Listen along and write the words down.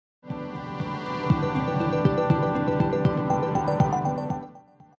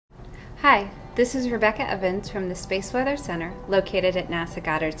Hi, this is Rebekah Evans from the Space Weather Center located at NASA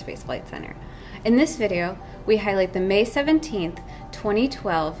Goddard Space Flight Center. In this video, we highlight the May 17th,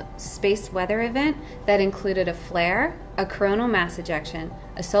 2012 space weather event that included a flare, a coronal mass ejection,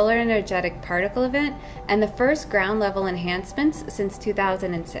 a solar energetic particle event, and the first ground level enhancements since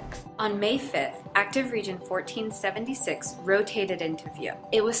 2006. On May 5th, active region 1476 rotated into view.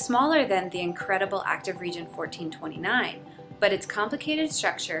 It was smaller than the incredible active region 1429, but its complicated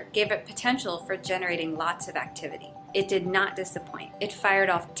structure gave it potential for generating lots of activity. It did not disappoint. It fired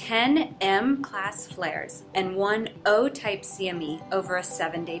off 10 M-class flares and 1 O-type CME over a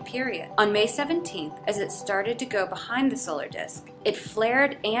 7-day period. On May 17th, as it started to go behind the solar disk, it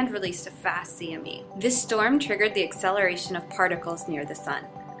flared and released a fast CME. This storm triggered the acceleration of particles near the sun.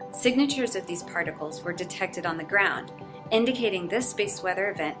 Signatures of these particles were detected on the ground, indicating this space weather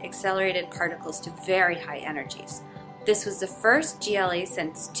event accelerated particles to very high energies. This was the first GLE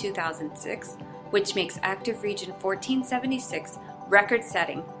since 2006, which makes active region 1476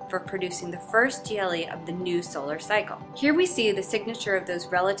 record-setting for producing the first GLE of the new solar cycle. Here we see the signature of those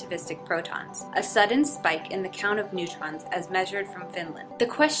relativistic protons, a sudden spike in the count of neutrons as measured from Finland. The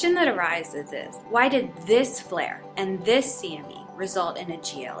question that arises is, why did this flare and this CME result in a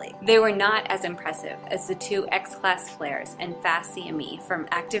GLE? They were not as impressive as the 2 X-class flares and fast CME from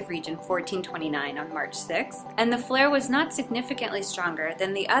active region 1429 on March 6th, and the flare was not significantly stronger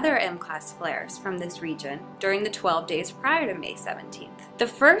than the other M-class flares from this region during the 12 days prior to May 17th. The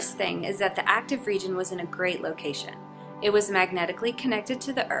first thing is that the active region was in a great location. It was magnetically connected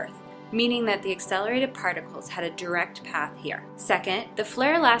to the Earth, meaning that the accelerated particles had a direct path here. Second, the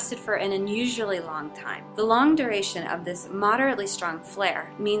flare lasted for an unusually long time. The long duration of this moderately strong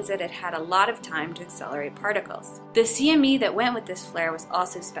flare means that it had a lot of time to accelerate particles. The CME that went with this flare was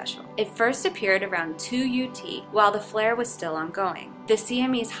also special. It first appeared around 2 UT while the flare was still ongoing. The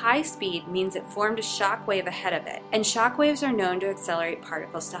CME's high speed means it formed a shock wave ahead of it, and shock waves are known to accelerate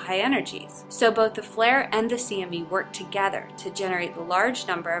particles to high energies. So both the flare and the CME work together to generate the large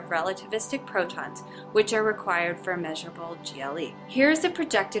number of relativistic protons which are required for a measurable GLE. Here is the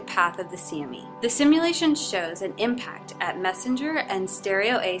projected path of the CME. The simulation shows an impact at Messenger and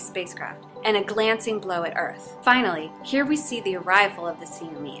Stereo A spacecraft and a glancing blow at Earth. Finally, here we see the arrival of the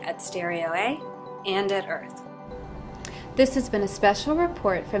CME at Stereo A and at Earth. This has been a special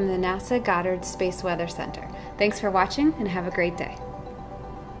report from the NASA Goddard Space Weather Center. Thanks for watching and have a great day.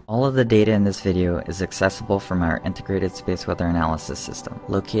 All of the data in this video is accessible from our Integrated Space Weather Analysis System,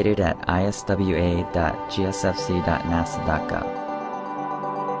 located at iswa.gsfc.nasa.gov.